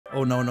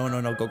Oh, no, no, no,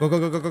 no. Go, go,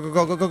 go, go, go, go,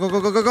 go, go, go, go, go,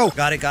 go, go, go.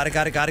 Got it, got it,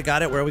 got it, got it,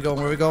 got it. Where are we going?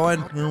 Where are we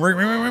going?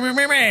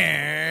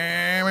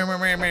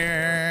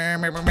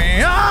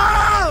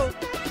 Oh!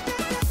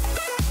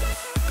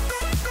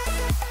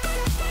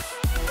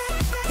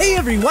 Hey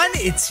everyone,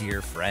 it's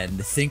your friend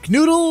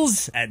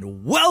Thinknoodles,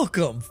 and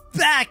welcome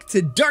back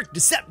to Dark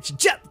Deception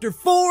Chapter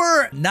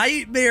 4,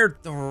 Nightmare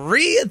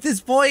 3 at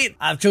this point.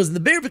 I've chosen the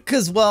bear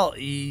because, well,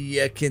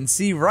 you can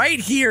see right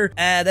here,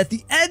 and at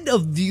the end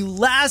of the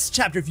last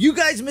chapter, if you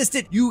guys missed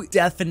it, you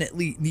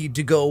definitely need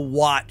to go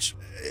watch.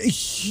 A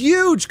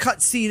huge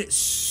cutscene,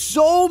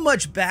 so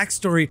much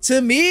backstory. To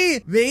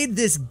me, made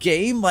this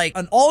game like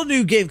an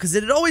all-new game because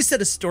it had always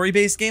said a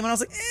story-based game, and I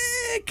was like,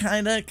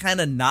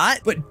 kinda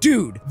not. But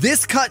dude,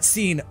 this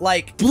cutscene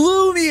like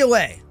blew me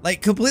away.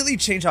 Like completely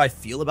changed how I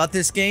feel about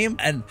this game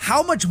and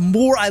how much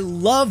more I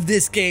love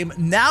this game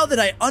now that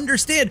I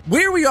understand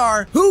where we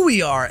are, who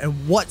we are,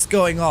 and what's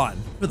going on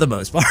for the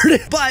most part.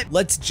 But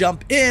let's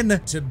jump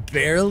in to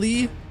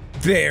Barely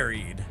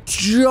Buried.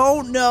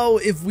 Don't know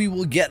if we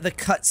will get the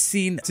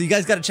cutscene, so you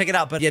guys got to check it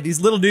out. But yeah, these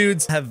little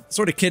dudes have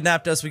sort of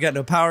kidnapped us. We got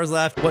no powers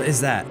left. What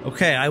is that?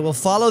 Okay, I will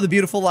follow the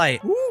beautiful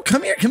light. Ooh,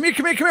 come here, come here,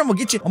 come here, come here. I'm gonna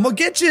get you. I'm gonna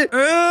get you.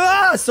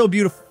 So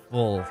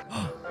beautiful.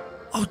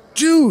 Oh,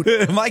 dude,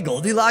 am I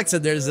Goldilocks?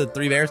 And there's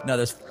 3 bears? No,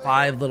 there's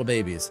 5 little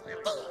babies.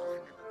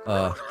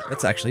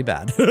 That's actually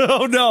bad.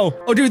 Oh no.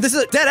 Oh dude, this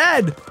is a dead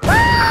end.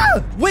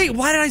 Ah! Wait,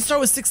 why did I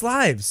start with 6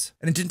 lives?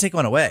 And it didn't take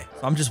one away.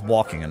 So I'm just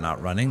walking and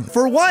not running.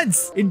 For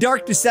once in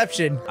Dark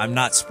Deception, I'm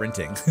not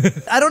sprinting.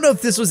 I don't know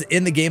if this was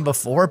in the game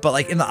before, but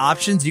like in the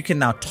options, you can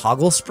now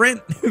toggle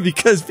sprint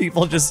because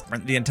people just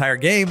sprint the entire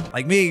game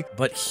like me.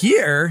 But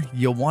here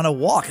you want to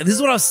walk. And this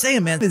is what I was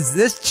saying, man, is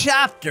this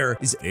chapter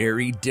is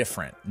very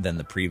different than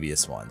the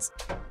previous ones.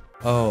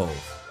 Oh.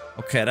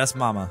 Okay, that's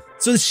Mama.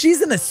 So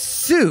she's in a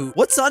suit.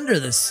 What's under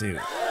the suit?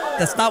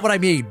 That's not what I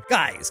mean.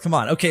 Guys, come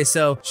on. Okay,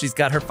 so she's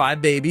got her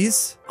 5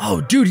 babies. Oh,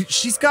 dude,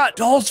 she's got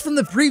dolls from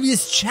the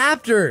previous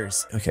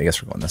chapters. Okay, I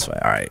guess we're going this way.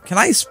 All right. Can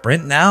I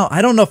sprint now?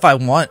 I don't know if I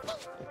want.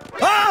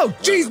 Oh,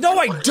 geez, no,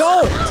 I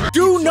don't.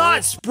 Do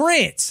not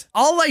sprint.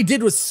 All I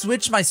did was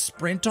switch my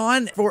sprint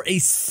on for a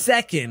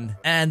second,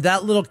 and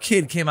that little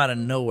kid came out of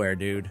nowhere,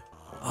 dude.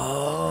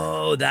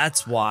 Oh,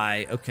 that's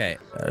why. Okay,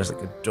 there's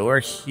like a door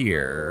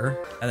here,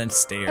 and then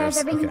stairs. There's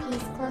a ring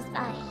piece close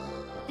by.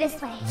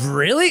 This way.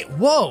 Really?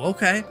 Whoa,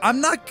 okay. I'm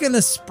not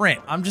gonna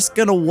sprint. I'm just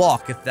gonna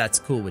walk if that's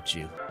cool with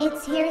you.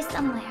 It's here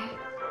somewhere.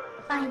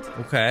 Find it.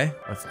 Okay.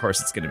 Of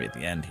course, it's gonna be at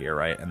the end here,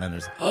 right? And then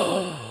there's...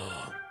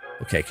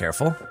 Okay,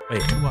 careful.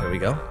 Wait, here we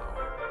go.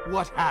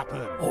 What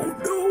happened? Oh,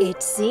 no.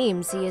 It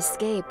seems he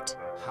escaped.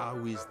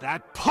 How is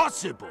that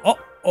possible?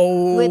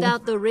 Oh.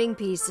 Without the ring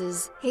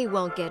pieces, he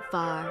won't get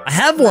far. I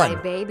have one.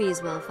 My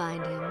babies will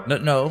find him.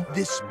 No.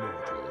 This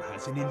mortal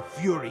has an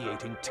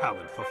infuriating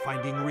talent for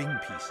finding ring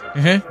pieces.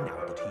 Mm-hmm.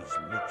 Now that he's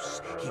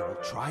loose, he will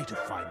try to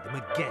find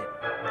them again.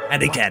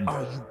 And again. What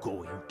are you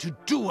going to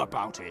do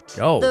about it?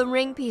 Oh. The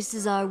ring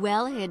pieces are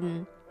well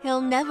hidden.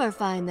 He'll never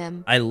find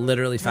them. I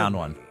literally found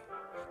one.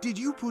 Did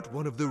you put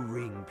one of the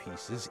ring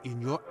pieces in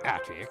your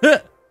attic?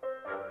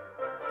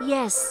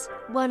 Yes,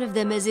 one of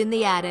them is in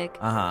the attic.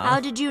 How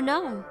did you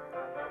know?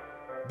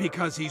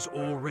 Because he's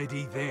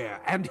already there,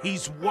 and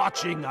he's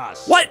watching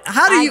us. What?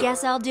 How do you... I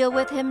guess I'll deal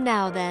with him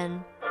now,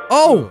 then.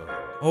 Oh.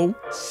 Oh.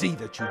 See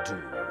that you do.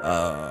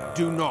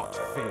 Do not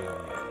fail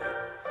me.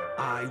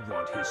 I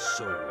want his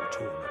soul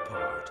torn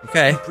apart.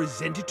 Okay. And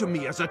present it to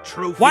me as a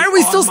trophy. Why are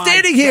we still on my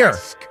standing here?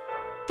 desk.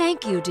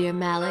 Thank you, dear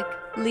Malik.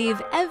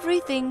 Leave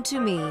everything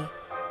to me.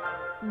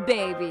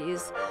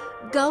 Babies,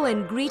 go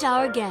and greet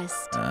our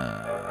guest.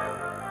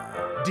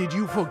 Did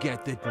you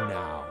forget that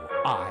now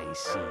I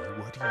see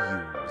what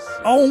you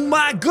see? Oh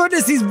my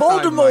goodness, he's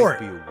Voldemort! I might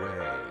be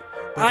away,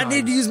 but I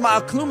need to use my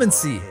I'm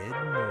occlumency. dead,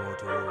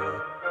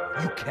 mortal.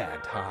 You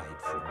can't hide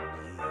from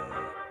me.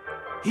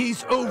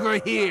 He's over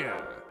here.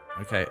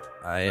 Okay,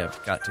 I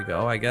have got to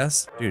go, I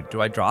guess. Dude, do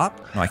I drop?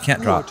 No, I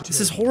can't drop. This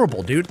is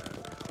horrible, dude.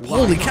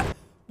 Holy cow.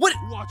 What?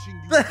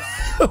 Watching you die.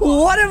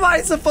 What am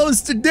I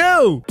supposed to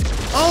do?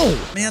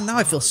 Oh, man, now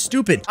I feel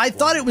stupid. I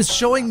thought it was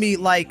showing me,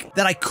 like,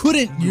 that I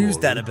couldn't use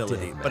that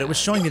ability, but it was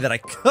showing me that I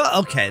could.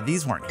 Okay,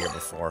 these weren't here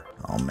before.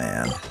 Oh,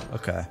 man.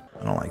 Okay,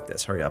 I don't like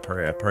this. Hurry up,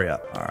 hurry up, hurry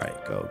up. All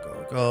right, go,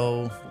 go,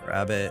 go.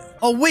 Grab it.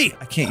 Oh, wait,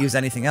 I can't use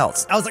anything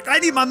else. I was like, I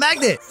need my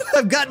magnet.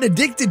 I've gotten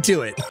addicted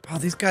to it. Oh,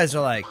 these guys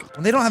are like,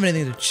 when they don't have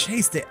anything to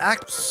chase, they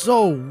act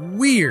so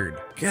weird.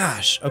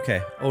 Gosh,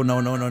 okay. Oh, no,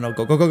 no, no, no.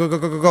 Go, go, go, go,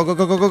 go, go, go, go,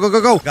 go, go, go, go,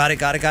 go, go. Got it,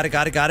 got it, got it,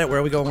 got it, got it. Where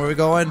are we going? Where are we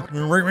going?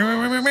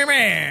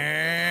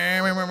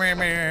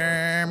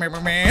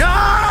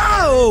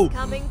 Oh!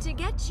 Coming to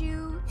get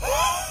you.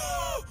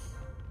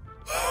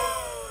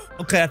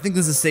 Okay, I think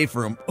this is a safe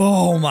room.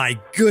 Oh my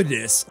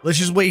goodness. Let's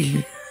just wait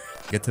here.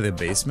 Get to the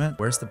basement?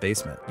 Where's the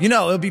basement? You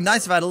know, it would be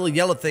nice if I had a little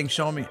yellow thing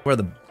showing me where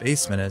the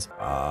basement is.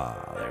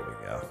 Ah, there we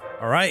go.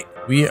 All right,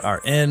 we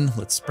are in.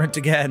 Let's sprint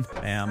again.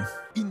 Bam.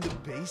 In the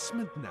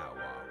basement now,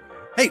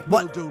 are Hey,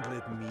 what? Well, don't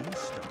let me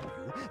stop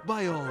you.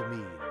 By all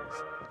means,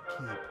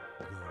 keep going.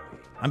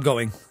 I'm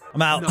going.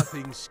 I'm out.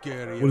 Nothing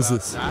scary What is about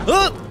this? that.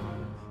 Oh!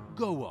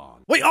 Go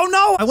on. Wait, oh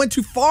no! I went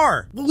too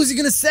far. What was he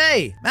gonna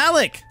say?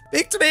 Malik,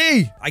 speak to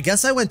me. I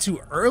guess I went too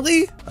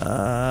early?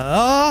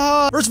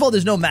 First of all,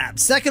 there's no map.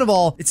 Second of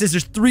all, it says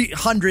there's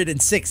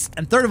 306.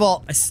 And third of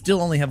all, I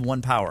still only have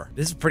 1 power.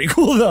 This is pretty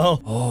cool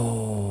though.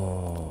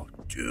 Oh,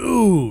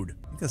 dude.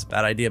 I think that's a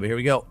bad idea, but here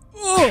we go.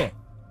 Ugh.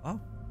 Oh,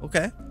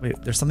 okay.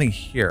 Wait, there's something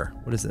here.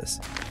 What is this?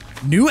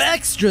 New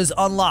extras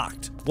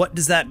unlocked. What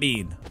does that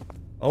mean?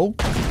 Oh.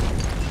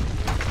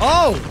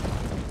 Oh!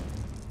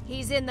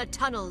 He's in the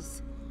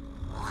tunnels.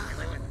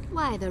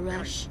 Why the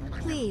rush?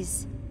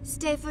 Please,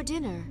 stay for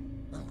dinner.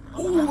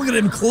 Oh, look at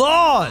them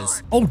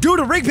claws! Oh, dude,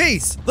 a ring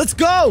piece! Let's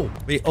go!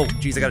 Wait, oh,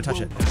 geez, I gotta touch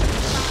it.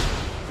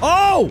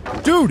 Oh,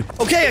 dude!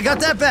 Okay, I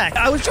got that back.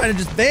 I was trying to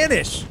just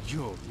vanish.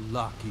 Your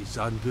luck is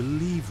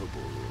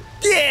unbelievable.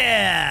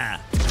 Yeah!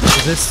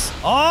 Is this?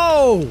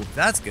 Oh,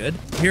 that's good.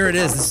 Here it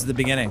is. This is the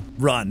beginning.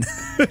 Run.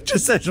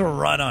 Just says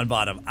run on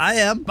bottom. I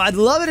am. I'd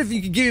love it if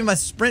you could give me my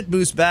sprint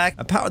boost back.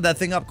 I powered that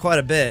thing up quite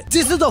a bit.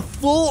 This is a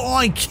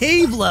full-on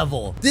cave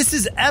level. This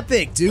is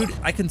epic, dude.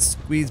 I can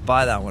squeeze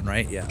by that one,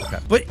 right? Yeah, okay.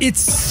 But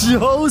it's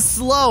so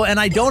slow, and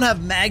I don't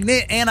have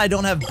magnet, and I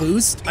don't have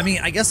boost. I mean,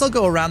 I guess I'll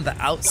go around the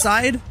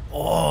outside.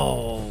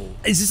 Oh,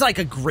 is this like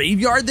a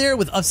graveyard there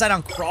with upside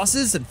down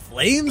crosses and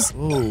flames?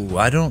 Oh,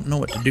 I don't know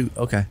what to do.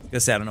 Okay, I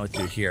guess I don't know what to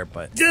do here,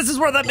 but this is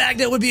where the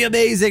magnet would be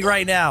amazing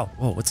right now.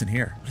 Whoa, what's in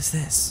here? What is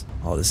this?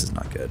 Oh, this is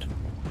not good.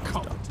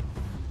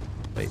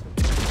 Wait.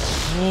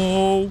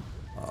 Oh.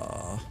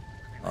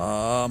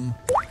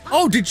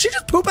 Oh, did she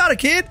just poop out a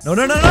kid? No,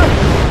 no, no,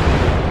 no.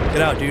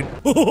 Get out, dude.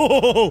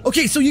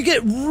 Okay, so you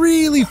get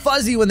really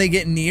fuzzy when they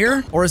get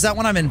near, or is that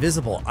when I'm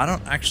invisible? I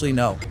don't actually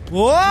know.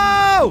 Whoa!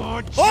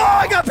 Oh,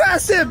 I got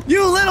past him!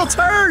 You little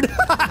turd!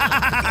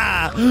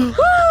 Woo!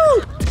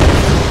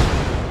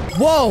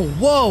 Whoa,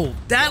 whoa,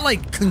 that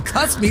like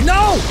concussed me.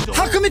 No!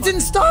 How come it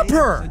didn't stop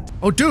her?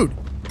 Oh, dude,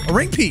 a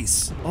ring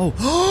piece.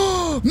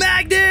 Oh,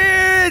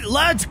 magnet!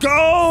 Let's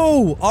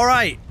go! All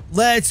right,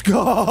 let's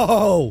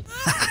go!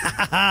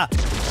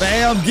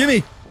 Bam,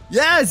 gimme.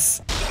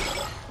 Yes!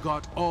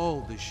 Got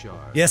all the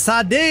shards. Yes,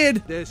 I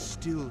did. There's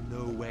still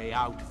no way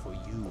out for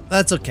you.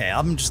 That's okay.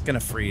 I'm just gonna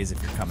freeze if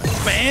you're coming.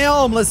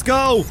 Bam! Let's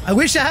go. I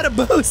wish I had a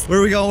boost. Where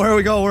are we going? Where are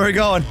we going? Where are we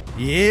going?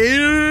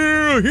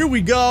 Yeah, here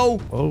we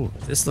go. Oh,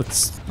 this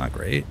looks not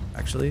great,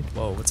 actually.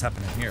 Whoa, what's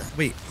happening here?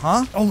 Wait,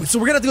 huh? Oh, so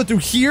we're gonna have to go through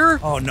here?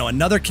 Oh no,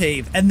 another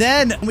cave. And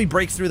then we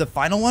break through the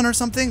final one or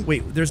something?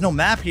 Wait, there's no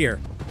map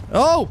here.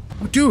 Oh,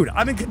 dude,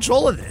 I'm in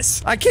control of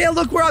this. I can't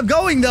look where I'm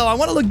going, though. I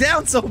want to look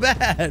down so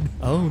bad.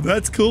 Oh,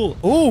 that's cool.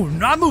 Oh,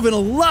 I'm moving a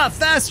lot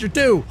faster,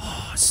 too.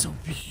 Oh, it's so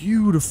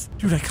beautiful.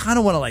 Dude, I kind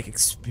of want to, like,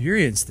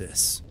 experience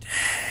this.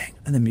 Dang.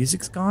 And the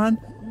music's gone?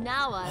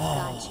 Now I've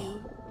got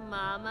you.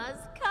 Mama's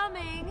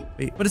coming.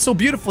 Wait, but it's so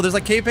beautiful. There's,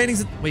 like, cave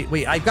paintings.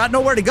 Wait, I've got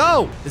nowhere to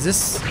go. Is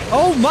this?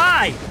 Oh,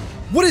 my.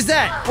 What is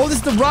that? Oh, this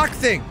is the rock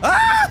thing.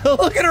 Ah,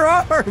 look at her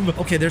arm.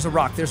 Okay, there's a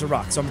rock. There's a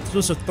rock. So I'm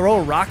supposed to throw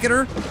a rock at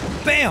her.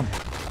 Bam.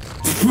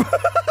 I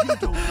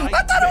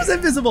thought it was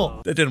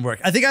invisible. That didn't work.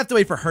 I think I have to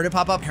wait for her to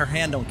pop up. Her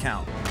hand don't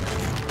count.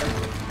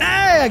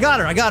 Hey, I got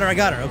her. I got her. I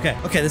got her. Okay.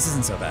 Okay, this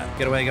isn't so bad.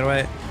 Get away. Get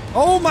away.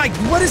 Oh my,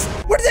 where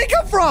did they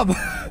come from?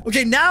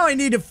 Okay, now I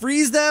need to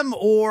freeze them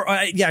or,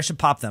 yeah, I should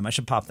pop them. I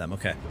should pop them.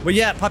 Okay. Well,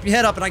 yeah, pop your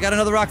head up and I got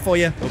another rock for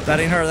you. Oh, that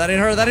ain't her. That ain't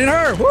her. That ain't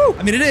her. Woo!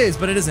 I mean, it is,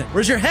 but it isn't.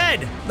 Where's your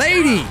head?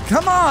 Lady,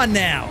 come on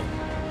now.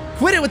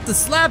 Quit it with the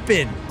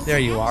slapping. There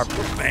you are.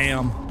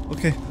 Bam.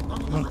 Okay.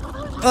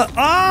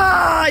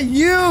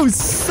 You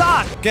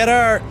suck! Get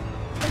her!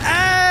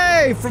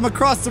 Hey! From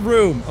across the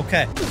room.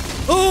 Okay.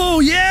 Oh,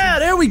 yeah!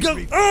 There we go!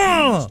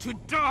 To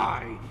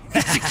die!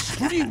 It's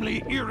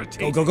extremely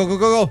irritating. Go, go, go, go,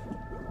 go, go.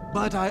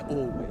 But I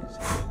always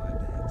have my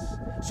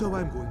bets, so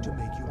I'm going to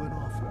make you an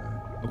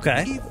offer.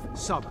 Okay. If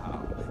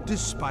somehow,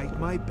 despite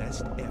my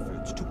best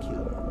efforts to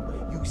kill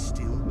you, you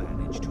still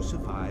manage to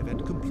survive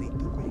and complete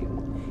the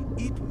ring,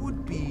 it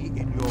would be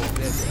in your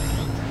best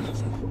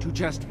interest to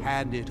just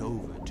hand it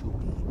over to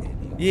me.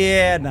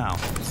 Yeah, no.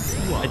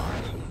 Why?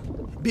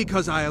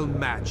 Because I'll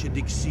match and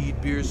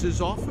exceed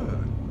Bierce's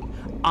offer.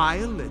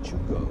 I'll let you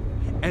go,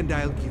 and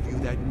I'll give you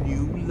that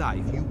new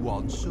life you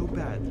want so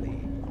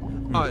badly.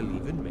 I'll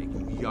even make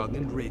you young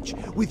and rich,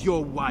 with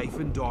your wife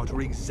and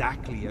daughter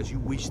exactly as you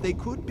wish they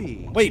could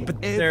be. Wait,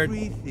 but they're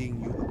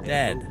everything you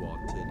dead. ever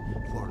wanted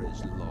for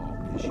as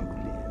long as you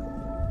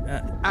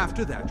live.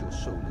 After that, your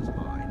soul is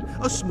mine.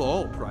 A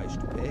small price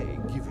to pay,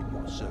 given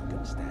your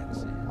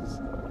circumstances.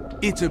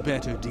 It's a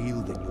better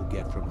deal than you'll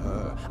get from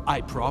her.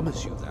 I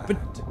promise you that. But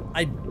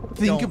I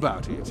think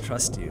about it.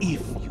 Trust you.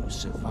 If you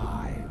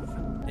survive.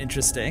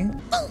 Interesting.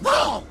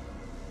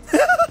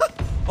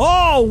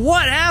 Oh,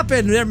 what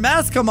happened? Their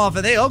masks come off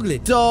and they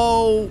ugly.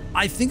 So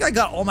I think I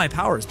got all my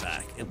powers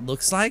back. It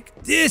looks like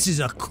this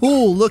is a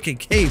cool looking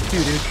cave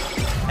too, dude.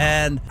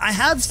 And I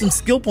have some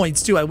skill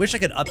points too. I wish I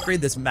could upgrade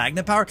this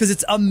magnet power because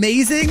it's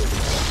amazing,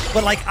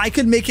 but like I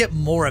could make it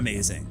more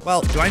amazing.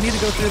 Well, do I need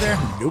to go through there?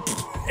 Nope.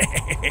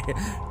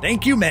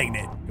 Thank you,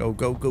 magnet. Go,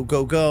 go, go,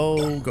 go,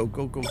 go, go,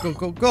 go, go, go,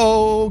 go,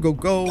 go, go,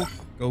 go,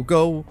 Go,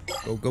 go,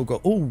 go, go,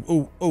 go. Oh,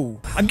 oh,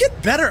 oh. I'm getting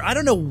better. I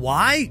don't know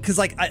why, because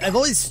like I've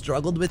always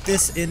struggled with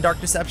this in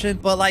Dark Deception,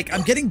 but like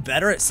I'm getting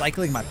better at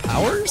cycling my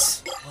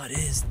powers. What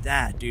is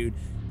that, dude?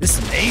 This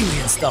is some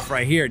alien stuff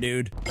right here,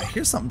 dude. I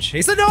hear something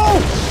chasing.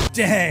 No!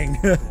 Dang.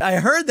 I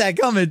heard that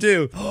coming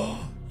too.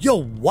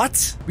 Yo,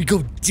 what? We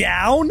go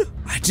down?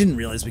 I didn't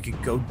realize we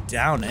could go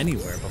down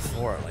anywhere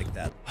before like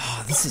that.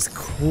 Oh, this is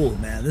cool,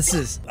 man. This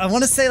is, I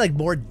want to say like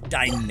more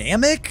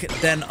dynamic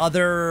than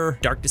other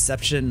Dark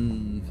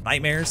Deception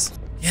nightmares.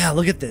 Yeah,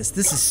 look at this.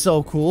 This is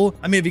so cool.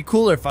 I mean, it'd be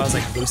cooler if I was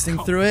like boosting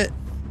through it.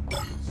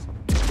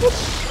 Whoop.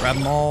 Grab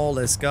them all,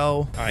 let's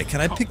go. All right, can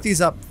I pick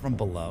these up from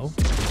below?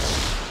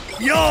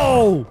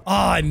 Yo! Oh,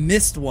 I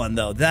missed one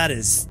though. That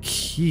is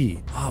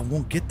key. Oh, I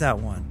won't get that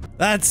one.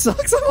 That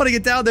sucks. I want to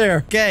get down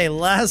there. Okay,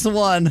 last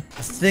one.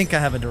 I think I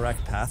have a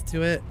direct path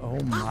to it. Oh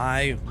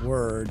my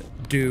word.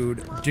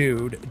 Dude,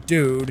 dude,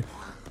 dude,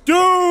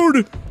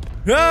 dude!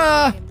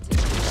 Ah!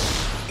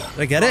 Did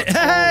I get it?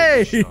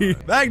 Hey!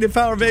 Magnet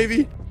power,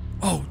 baby!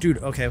 Oh, dude,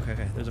 okay.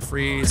 There's a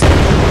freeze.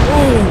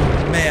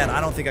 Oh, man,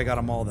 I don't think I got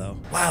them all, though.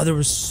 Wow, there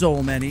were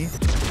so many.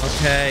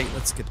 Okay,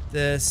 let's get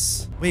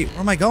this. Wait, where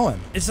am I going?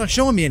 It's not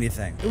showing me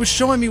anything. It was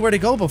showing me where to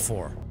go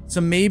before.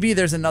 So maybe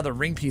there's another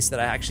ring piece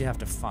that I actually have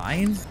to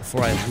find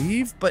before I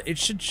leave, but it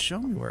should show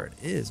me where it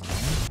is, man.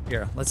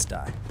 Here, let's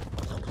die.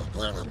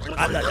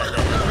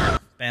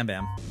 Bam,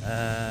 bam.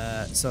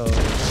 So do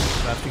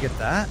I have to get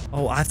that?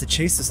 Oh, I have to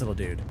chase this little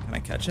dude. Can I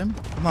catch him?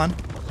 Come on.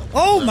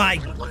 Oh my!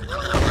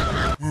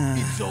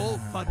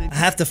 I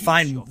have to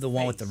find the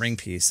one with the ring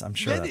piece. I'm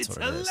sure that's what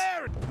it is.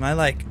 Can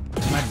I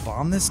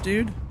bomb this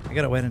dude? I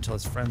gotta wait until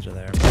his friends are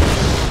there.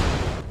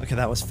 Okay,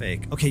 that was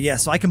fake. Okay, yeah,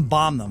 so I can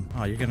bomb them.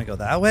 Oh, you're gonna go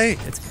that way?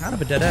 It's kind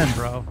of a dead end,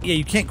 bro. Yeah,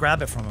 you can't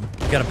grab it from him.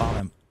 You gotta bomb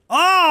him.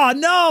 Oh,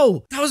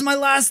 no! That was my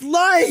last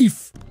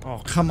life!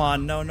 Oh, come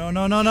on. No, no,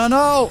 no, no, no,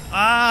 no!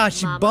 Ah,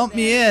 she bumped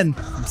me in.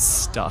 I'm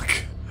stuck.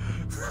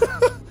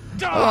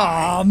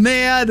 Oh,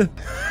 man.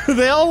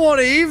 They all want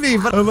to eat me,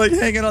 but I'm like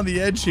hanging on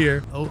the edge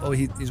here. Oh,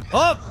 he's...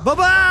 Oh,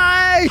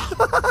 bye-bye!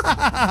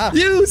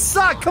 You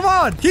suck! Come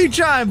on! Keep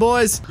trying,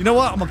 boys. You know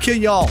what? I'm gonna kill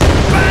y'all.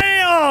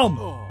 Bam!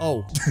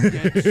 Oh.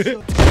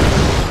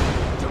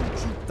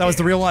 That was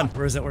the real one.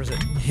 Where is it? Where is it?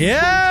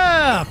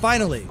 Yeah!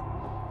 Finally.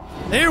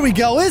 There we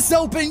go. It's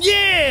open.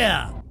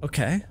 Yeah!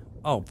 Okay.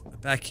 Oh,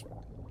 back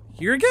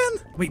here again?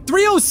 Wait,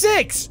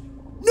 306!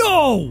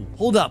 No!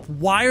 Hold up.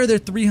 Why are there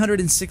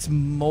 306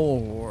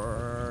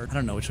 more? I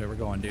don't know which way we're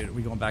going, dude. Are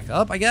we going back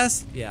up, I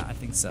guess? Yeah, I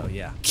think so,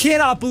 yeah.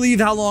 Cannot believe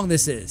how long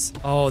this is.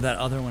 Oh, that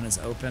other one is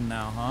open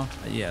now, huh?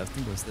 Yeah, I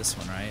think it was this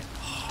one, right?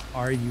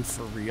 Are you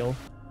for real?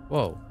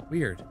 Whoa,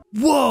 weird.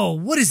 Whoa,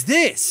 what is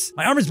this?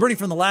 My arm is burning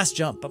from the last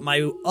jump, but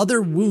my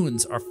other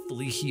wounds are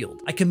fully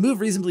healed. I can move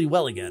reasonably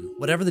well again.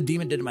 Whatever the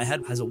demon did in my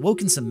head has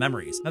awoken some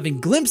memories. I'm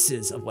having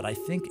glimpses of what I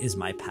think is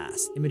my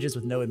past. Images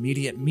with no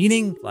immediate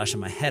meaning flash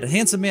in my head. A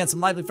handsome man, some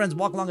lively friends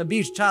walk along a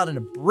beach, child in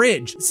a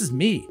bridge. This is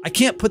me. I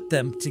can't put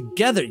them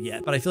together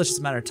yet, but I feel it's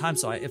just a matter of time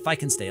if I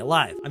can stay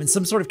alive. I'm in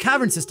some sort of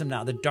cavern system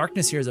now. The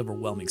darkness here is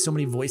overwhelming. So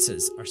many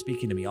voices are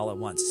speaking to me all at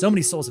once. So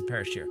many souls have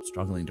perished here,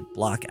 struggling to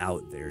block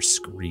out their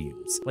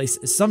screams. Place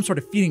is some sort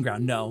of feeding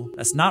ground. No,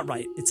 that's not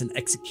right. It's an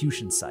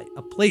execution site,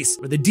 a place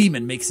where the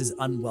demon makes his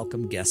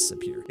unwelcome guests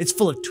appear. It's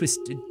full of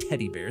twisted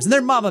teddy bears, and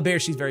their mama bear,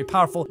 she's very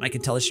powerful, and I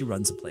can tell that she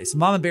runs the place.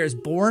 Mama bear is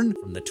born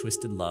from the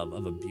twisted love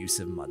of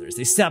abusive mothers.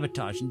 They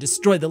sabotage and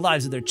destroy the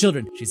lives of their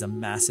children. She's a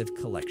massive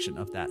collection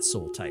of that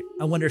soul type.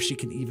 I wonder if she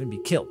can even be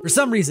killed. For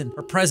some reason,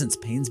 her presence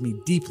pains me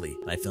deeply,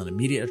 and I feel an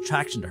immediate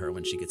attraction to her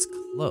when she gets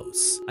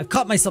close. I've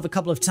caught myself a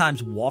couple of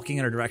times walking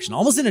in her direction,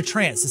 almost in a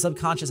trance. The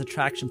subconscious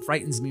attraction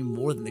frightens me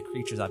more than the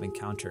creatures I've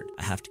encountered.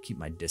 I have to keep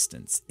my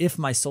distance. If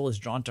my soul is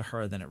drawn to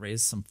her, then it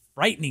raises some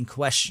frightening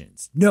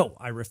questions. No,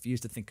 I refuse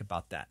to think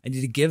about that. I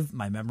need to give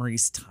my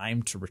memories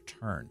time to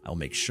return. I will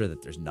make sure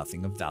that there's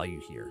nothing of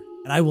value here,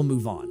 and I will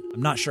move on.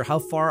 I'm not sure how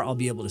far I'll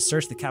be able to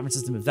search. The cavern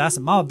system is vast,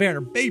 and Mama Bear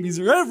and her babies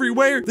are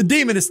everywhere. The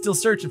demon is still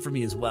searching for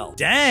me as well.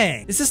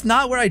 Dang! Is this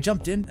not where I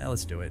jumped in?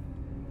 Let's do it.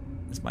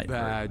 This might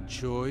Bad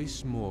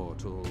choice,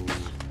 mortal.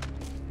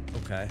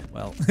 Okay,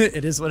 well,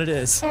 it is what it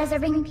is. There's a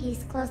ring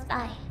piece close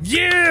by.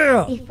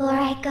 Yeah! Before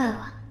I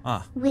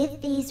go,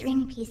 with these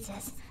ring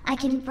pieces, I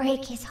can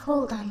break his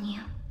hold on you.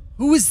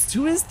 Who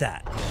is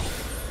that?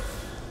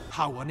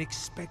 How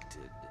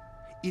unexpected.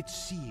 It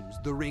seems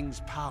the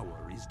ring's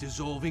power is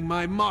dissolving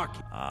my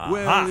market.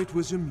 Well, it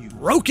was amusing.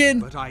 Broken!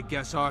 But I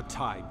guess our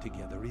time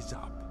together is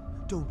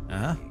up. Don't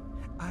worry.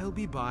 I'll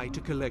be by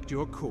to collect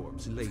your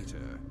corpse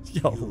later.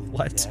 Yo,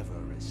 what? You'll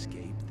never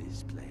escape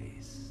this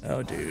place.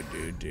 Oh,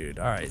 dude.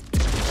 All right.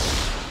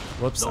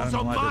 Whoops, I Those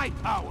don't know are why my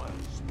powers.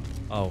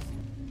 Oh,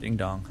 ding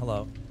dong.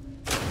 Hello.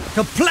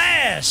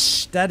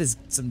 Kaplash! That is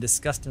some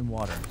disgusting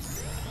water.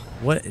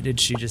 What did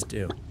she just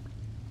do?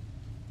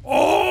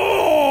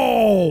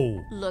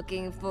 Oh!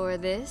 Looking for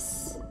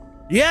this?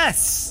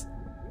 Yes!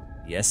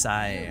 Yes,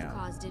 I You've am.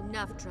 caused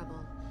enough trouble.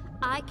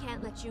 I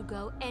can't let you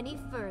go any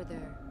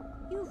further.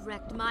 You've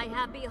wrecked my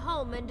happy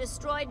home and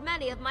destroyed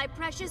many of my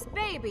precious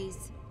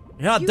babies.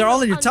 Yeah, they're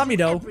all in your tummy,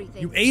 though.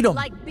 Everything. You ate them.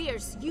 Like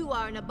Bierce, you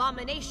are an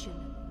abomination.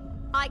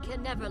 I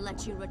can never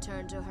let you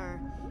return to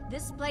her.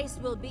 This place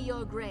will be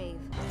your grave.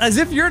 As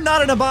if you're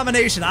not an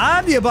abomination.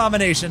 I'm the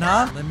abomination,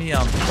 huh? Let me,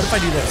 what if I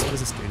do this? What does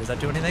this do? Does that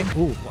do anything?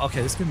 Ooh,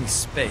 okay, this gives me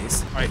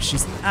space. All right,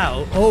 she's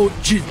out. Oh,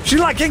 she's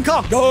like King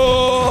Kong.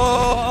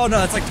 Oh, no,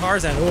 that's like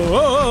Tarzan.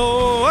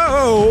 Oh,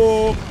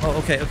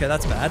 okay,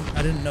 that's bad.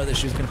 I didn't know that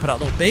she was gonna put out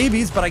little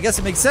babies, but I guess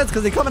it makes sense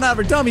because they coming out of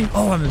her dummy.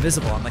 Oh, I'm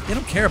invisible. I'm like, they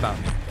don't care about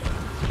me.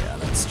 Yeah,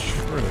 that's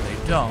true.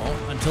 They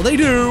don't until they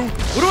do.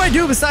 What do I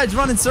do besides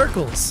run in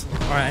circles?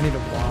 All right, I need to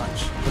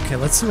watch. Okay,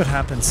 let's see what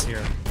happens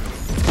here.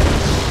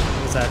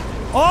 That?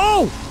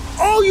 Oh,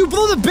 you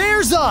blew the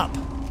bears up.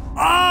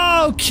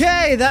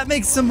 Okay, that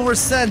makes some more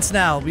sense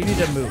now. We need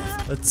to move.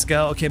 Let's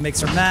go. Okay,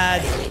 makes her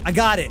mad. I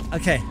got it.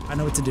 Okay, I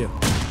know what to do.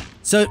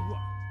 So,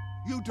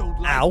 You don't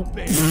like ow.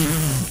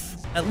 bears.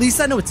 At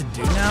least I know what to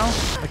do now.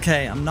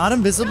 Okay, I'm not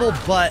invisible,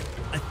 but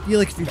I feel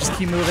like if you just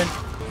keep moving,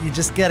 you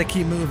just gotta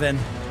keep moving.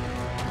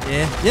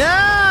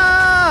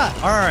 Yeah!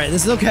 All right,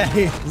 this is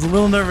okay. I was a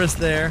little nervous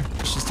there.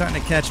 She's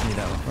starting to catch me,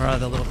 though. Where are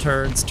the little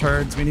turds?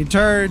 Turds, we need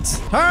turds.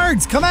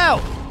 Turds, come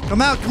out!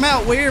 Come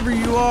out, wherever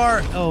you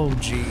are. Oh,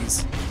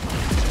 jeez.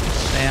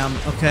 Bam,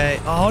 okay.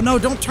 Oh, no,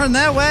 don't turn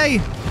that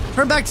way.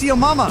 Turn back to your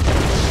mama.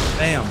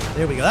 Bam,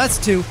 there we go. That's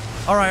two.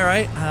 All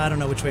right. I don't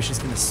know which way she's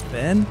gonna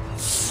spin.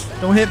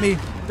 Don't hit me.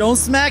 Don't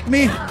smack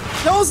me.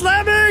 Don't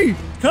slap me.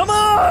 Come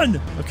on.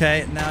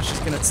 Okay, now she's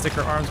gonna stick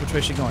her arms. Which way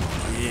is she going?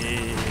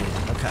 Yeah.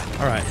 Okay,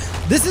 all right.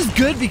 This is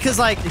good because,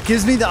 like, it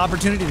gives me the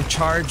opportunity to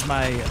charge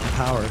my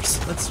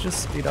powers. Let's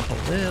just speed up a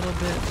little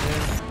bit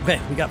there. Okay,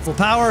 we got full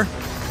power.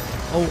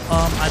 Oh,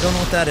 I don't know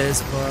what that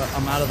is, but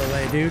I'm out of the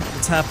way, dude.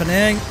 What's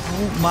happening?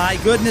 Oh my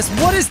goodness,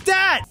 what is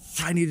that?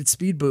 I needed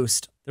speed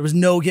boost. There was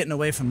no getting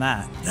away from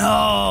that.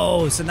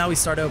 No, so now we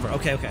start over.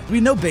 Okay. We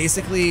know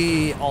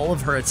basically all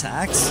of her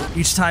attacks.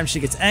 Each time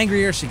she gets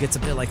angrier, she gets a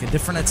bit like a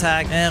different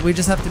attack, and we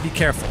just have to be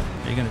careful.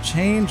 Are you gonna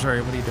change,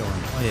 or what are you doing?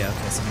 Oh yeah,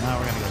 okay, so now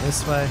we're gonna go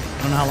this way.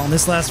 I don't know how long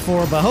this lasts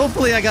for, but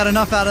hopefully I got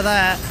enough out of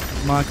that.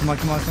 Come on,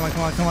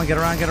 get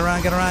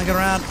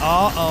around.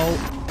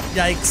 Uh-oh.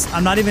 Yikes,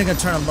 I'm not even gonna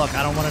turn and look.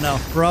 I don't wanna know.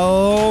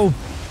 Bro.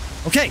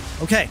 Okay,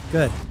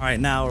 good. All right,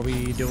 now are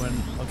we doing,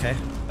 okay.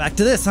 Back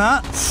to this,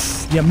 huh?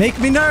 You make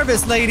me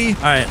nervous, lady.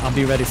 All right, I'll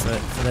be ready for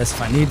this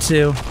if I need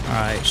to. All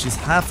right, she's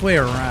halfway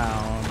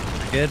around.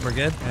 We're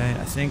good. Okay,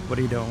 I think, what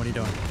are you doing?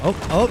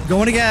 Oh,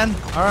 going again.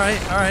 All right,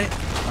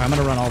 I'm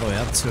gonna run all the way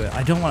up to it.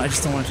 I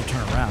just don't want it to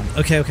turn around.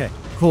 Okay,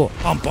 cool.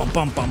 Bump.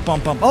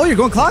 Oh, you're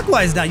going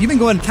clockwise now. You've been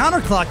going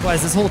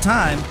counterclockwise this whole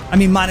time. I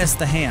mean, minus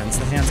the hands.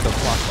 The hands go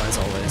clockwise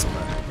always,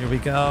 but here we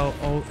go.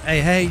 Oh,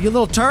 hey, you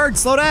little turd,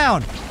 slow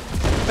down.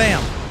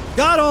 Bam.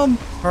 Got him.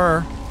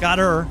 Got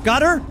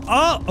her.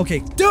 Oh, okay.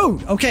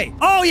 Dude, okay.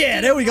 Oh,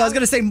 yeah, there we go. I was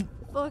going to say...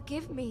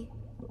 Forgive me.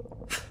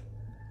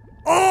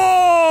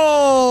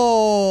 Oh!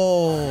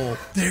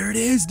 There it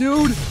is,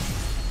 dude.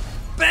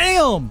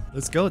 Bam.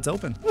 Let's go. It's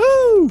open.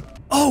 Woo!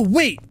 Oh,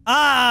 wait. We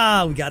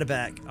got it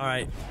back. All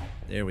right.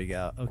 There we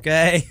go.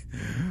 Okay.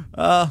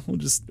 We'll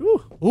just...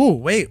 Ooh,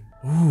 wait.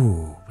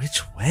 Ooh,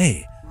 which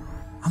way?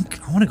 I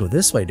want to go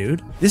this way,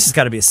 dude. This has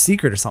got to be a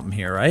secret or something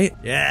here, right?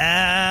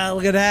 Yeah,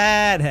 look at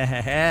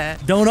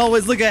that. Don't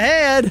always look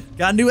ahead.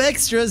 Got new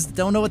extras.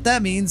 Don't know what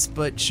that means,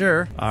 but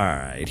sure. All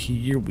right,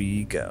 here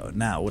we go.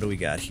 Now, what do we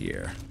got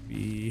here?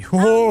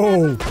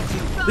 Whoa!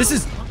 This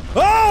is...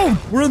 Oh!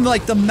 We're in,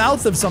 like, the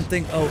mouth of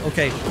something. Oh,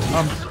 okay.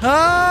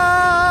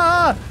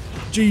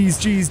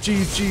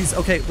 Jeez.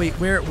 Okay, wait,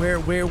 where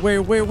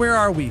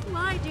are we?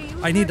 Why do you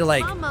I need to,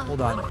 like, Mama?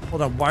 hold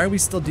on. Why are we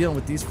still dealing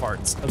with these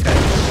farts? Okay,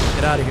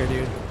 get out of here,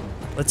 dude.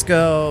 Let's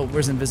go.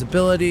 Where's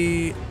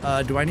invisibility?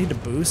 Do I need to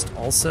boost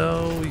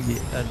also?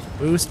 Yeah,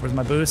 boost, where's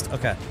my boost?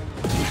 Okay,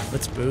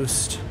 let's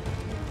boost.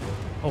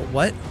 Oh,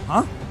 what?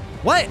 Huh?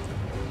 What?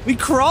 We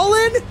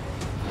crawling?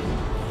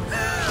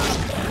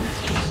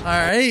 All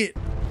right.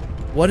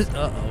 What is,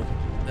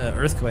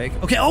 earthquake.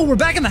 Okay, oh, we're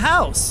back in the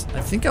house.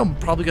 I think I'm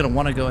probably gonna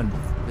wanna go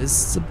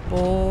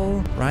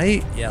invisible,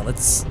 right? Yeah,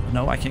 let's,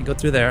 no, I can't go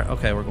through there.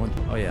 Okay, we're going,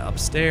 oh yeah,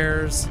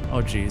 upstairs.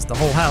 Oh geez, the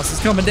whole house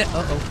is coming down.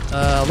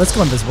 Let's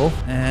go invisible.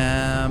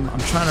 I'm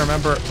trying to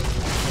remember.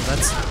 Oh,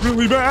 that's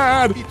really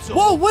bad.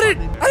 Whoa, what did,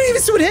 I didn't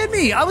even see what hit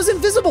me. I was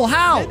invisible,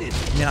 how? Man,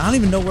 I don't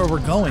even know where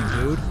we're going,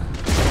 dude.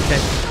 Okay,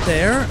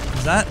 there,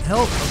 does that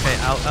help? Okay,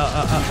 out.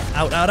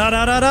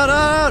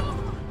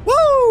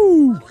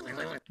 Woo!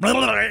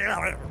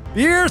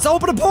 Beers,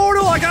 open a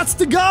portal! I got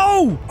to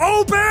go!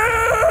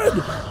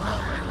 Open!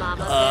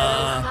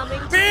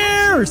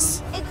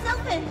 Beers! It's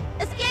open!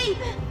 Escape!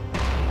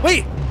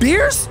 Wait,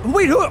 Beers?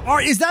 Wait,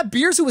 is that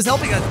Beers who was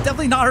helping us?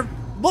 Definitely not her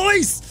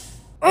voice!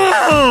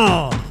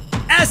 Oh!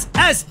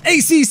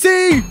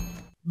 SSACC!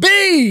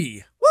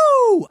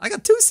 Woo! I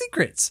got 2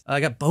 secrets. I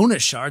got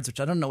bonus shards,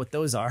 which I don't know what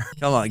those are.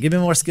 Come on, give me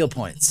more skill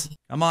points.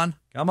 Come on.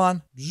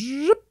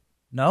 Zip.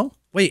 No?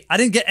 Wait, I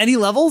didn't get any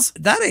levels?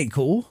 That ain't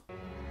cool.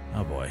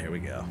 Oh boy, here we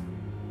go.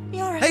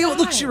 Hey, oh,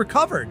 look, she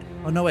recovered.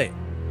 Oh, no, wait.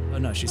 Oh,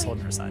 no, she's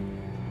holding her sign.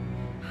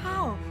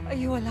 How are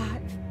you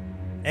alive?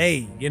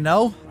 Hey, you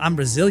know, I'm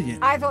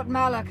resilient. I thought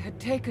Malak had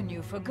taken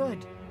you for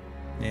good.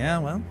 Yeah,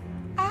 well,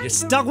 And you're the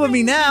stuck with me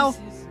ring now.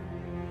 pieces.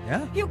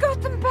 Yeah. You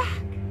got them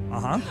back.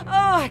 Uh-huh.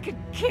 Oh, I could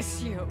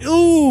kiss you.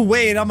 Ooh,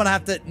 wait, I'm gonna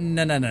have to...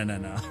 No.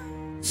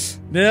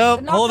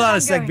 Nope, Not hold that on I'm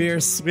a sec, going to.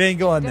 Beers. We ain't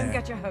going Don't there.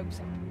 get your hopes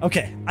up.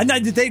 Okay,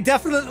 they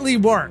definitely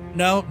weren't.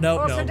 No.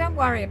 Also, don't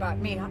worry about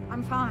me.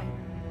 I'm fine.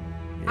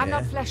 I'm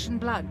not Yeah. flesh and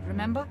blood,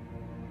 remember?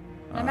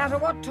 No matter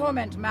what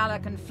torment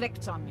Malak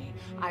inflicts on me,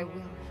 I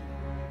will.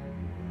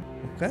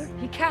 Okay.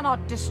 He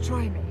cannot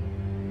destroy me.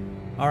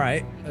 All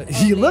right. Only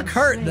You look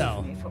hurt, enslave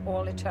though. me for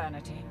all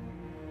eternity.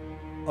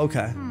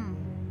 Okay.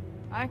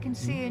 I can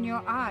see in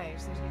your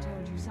eyes that he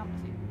told you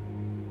something.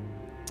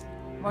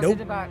 Was Nope.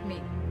 it about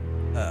me?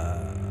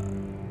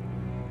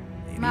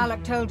 Maybe.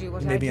 Malak told you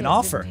what I Maybe did, an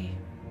offer. didn't he?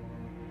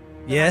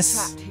 Yes,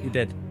 trapped here. you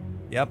did.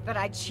 Yep. That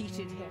I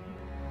cheated him.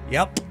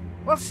 Yep.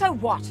 Well, so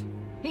what?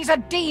 He's a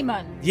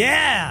demon.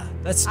 Yeah,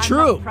 that's I'm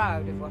true. not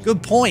proud of what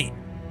Good point.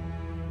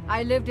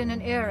 I lived in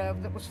an era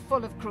that was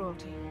full of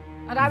cruelty,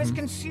 and I was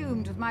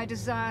consumed with my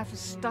desire for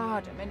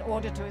stardom in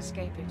order to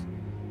escape it.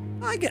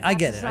 I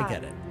get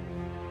it.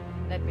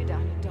 Led me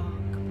down a dark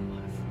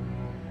path.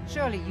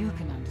 Surely you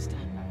can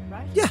understand that,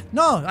 right? Yeah,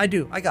 no, I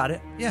do. I got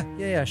it.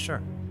 Yeah,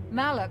 sure.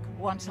 Malak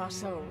wants our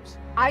souls.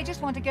 I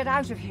just want to get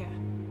out of here.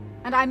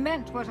 And I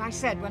meant what I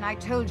said when I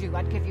told you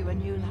I'd give you a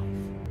new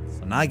life.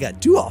 So now I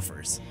got two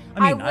offers. I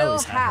mean, I will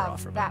always have her have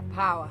offer. that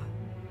power.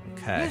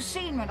 Okay. You've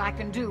seen what I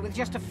can do with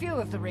just a few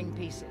of the ring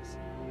pieces.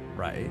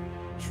 Right.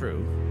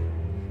 True.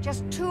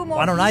 Just two more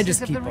Why don't I pieces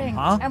just of keep the 'em, ring,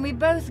 huh? and we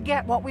both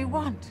get what we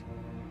want.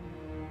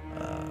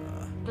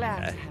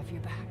 Glad okay. to have you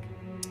back.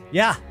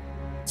 Yeah.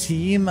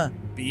 Team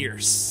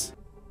Bierce.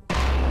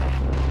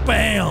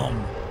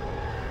 Bam!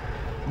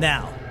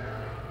 Now,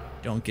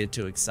 don't get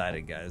too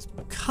excited, guys,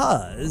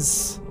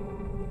 because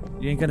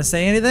you ain't gonna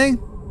say anything?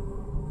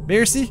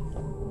 Biercey?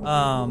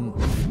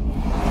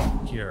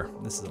 Here,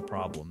 this is a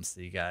problem,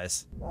 see,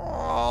 guys.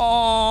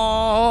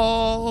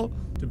 Oh,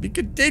 to be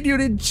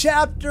continued in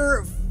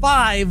chapter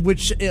 5,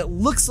 which it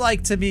looks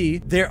like to me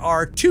there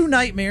are 2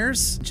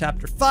 nightmares in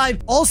chapter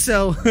 5.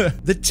 Also,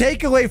 the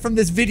takeaway from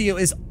this video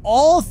is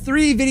all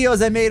 3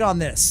 videos I made on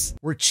this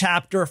were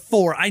chapter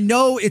 4. I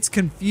know it's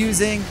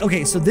confusing.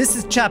 Okay, so this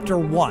is chapter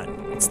 1.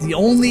 It's the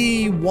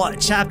only one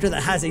chapter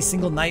that has a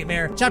single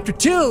nightmare. Chapter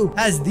 2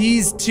 has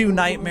these 2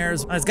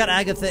 nightmares. It's got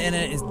Agatha in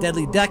it. It's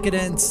Deadly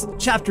Decadence.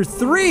 Chapter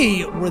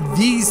 3 were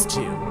these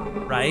 2,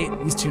 right?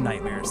 These 2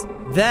 nightmares.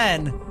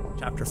 Then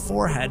chapter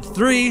 4 had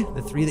 3,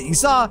 the 3 that you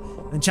saw.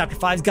 And chapter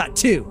 5's got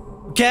 2.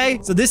 Okay?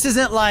 So this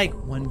isn't like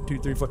 1, 2,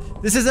 3, 4.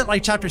 This isn't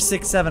like chapter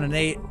 6, 7, and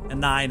 8, and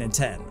 9, and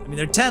 10. I mean,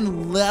 there are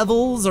 10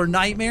 levels or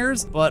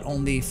nightmares, but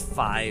only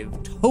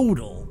 5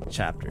 total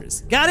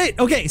chapters. Got it?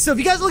 Okay, so if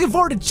you guys are looking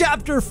forward to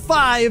chapter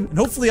 5, and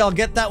hopefully I'll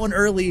get that one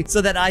early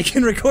so that I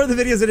can record the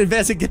videos in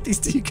advance and get these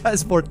to you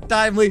guys more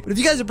timely. But if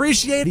you guys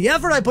appreciate the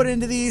effort I put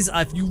into these,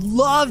 if you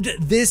loved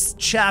this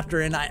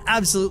chapter, and I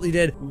absolutely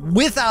did,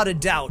 without a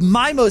doubt,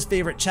 my most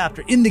favorite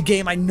chapter in the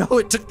game. I know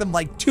it took them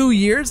like 2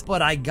 years,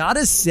 but I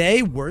gotta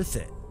say, worth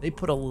it. They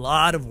put a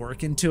lot of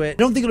work into it. I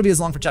don't think it'll be as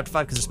long for chapter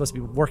 5 because they're supposed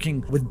to be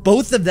working with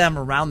both of them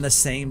around the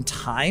same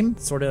time,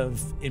 sort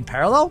of in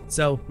parallel.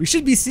 So we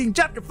should be seeing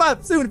chapter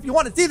 5 soon. If you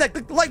want to see that,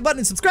 click the like button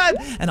and subscribe,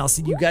 and I'll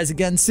see you guys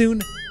again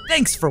soon.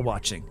 Thanks for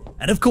watching.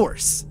 And of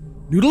course,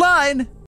 Noodle line.